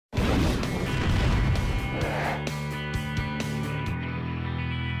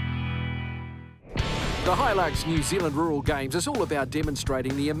The Hilux New Zealand Rural Games is all about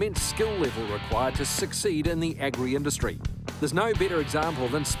demonstrating the immense skill level required to succeed in the agri-industry. There's no better example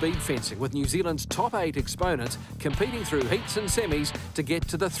than speed fencing, with New Zealand's top 8 exponents competing through heats and semis to get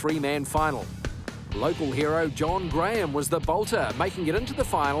to the 3-man final. Local hero John Graham was the bolter, making it into the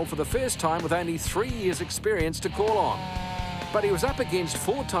final for the first time with only 3 years' experience to call on. But he was up against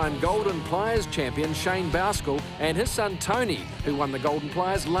 4-time Golden Pliers champion Shane Bouskell and his son Tony, who won the Golden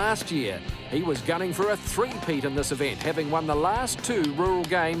Pliers last year. He was gunning for a three-peat in this event, having won the last 2 Rural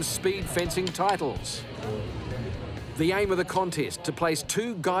Games speed fencing titles. The aim of the contest, to place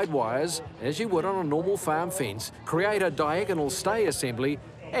 2 guide wires, as you would on a normal farm fence, create a diagonal stay assembly,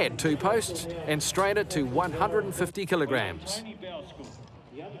 add 2 posts and strain it to 150 kilograms.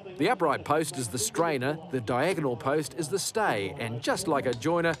 The upright post is the strainer, the diagonal post is the stay, and just like a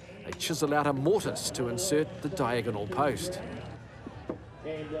joiner, they chisel out a mortise to insert the diagonal post.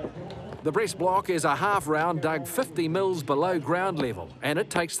 The breast block is a half round dug 50 mils below ground level, and it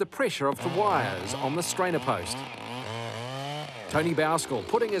takes the pressure off the wires on the strainer post. Tony Bouskell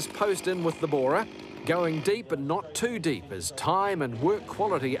putting his post in with the borer, going deep but not too deep, as time and work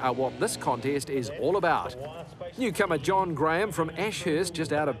quality are what this contest is all about. Newcomer John Graham from Ashurst,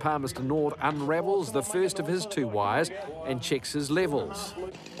 just out of Palmerston North, unravels the first of his 2 wires and checks his levels,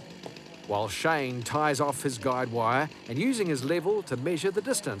 while Shane ties off his guide wire and using his level to measure the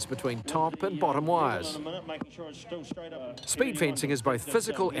distance between top and bottom wires. Speed fencing is both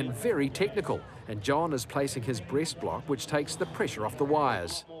physical and very technical, and John is placing his breast block, which takes the pressure off the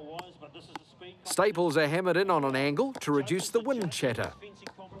wires. Staples are hammered in on an angle to reduce the wind chatter.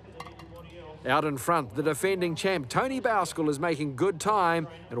 Out in front, the defending champ Tony Bouskell is making good time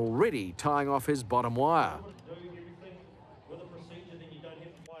and already tying off his bottom wire,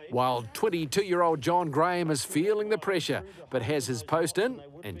 while 22-year-old John Graham is feeling the pressure but has his post in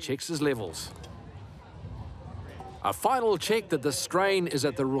and checks his levels. A final check that the strain is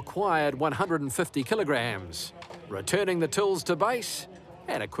at the required 150 kilograms. Returning the tools to base,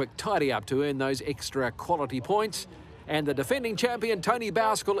 and a quick tidy up to earn those extra quality points. And the defending champion Tony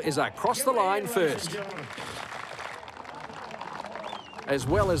Bouskell is across the line first. As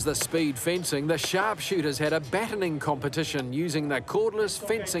well as the speed fencing, the sharpshooters had a battoning competition using the cordless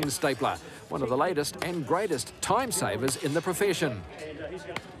fencing stapler, one of the latest and greatest time savers in the profession.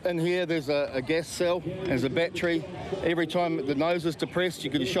 In here there's a gas cell, there's a battery. Every time the nose is depressed you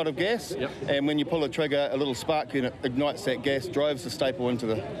get a shot of gas, and when you pull the trigger a little spark unit ignites that gas, drives the staple into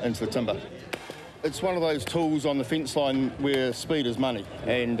the timber. It's one of those tools on the fence line where speed is money,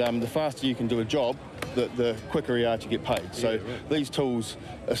 and the faster you can do a job, the quicker you are to get paid. So these tools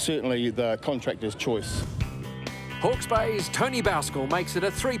are certainly the contractor's choice. Hawke's Bay's Tony Bouskell makes it a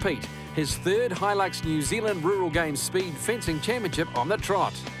three-peat, his 3rd Hilux New Zealand Rural Games Speed Fencing Championship on the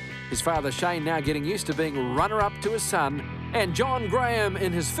trot. His father Shane now getting used to being runner-up to his son, and John Graham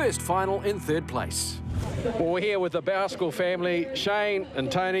in his first final in 3rd place. Well, we're here with the Bouskell family, Shane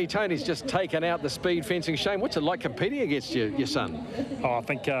and Tony. Tony's just taken out the speed fencing. Shane, what's it like competing against your son? Oh, I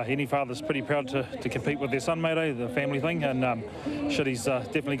think any father's pretty proud to compete with their son, mate, the family thing. And he's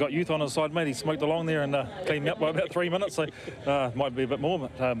definitely got youth on his side, mate. He smoked along there and cleaned me up by about 3 minutes, so might be a bit more,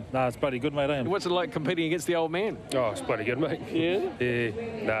 but it's bloody good, mate. Eh? What's it like competing against the old man? Oh, it's bloody good, mate. Yeah?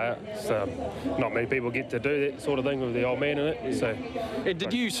 Yeah, it's, not many people get to do that sort of thing with the old man in it. So. And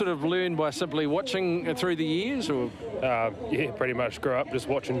did you sort of learn by simply watching through the years, or? Yeah, pretty much grew up just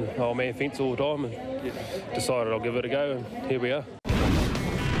watching the old man fence all the time and decided I'll give it a go, and here we are.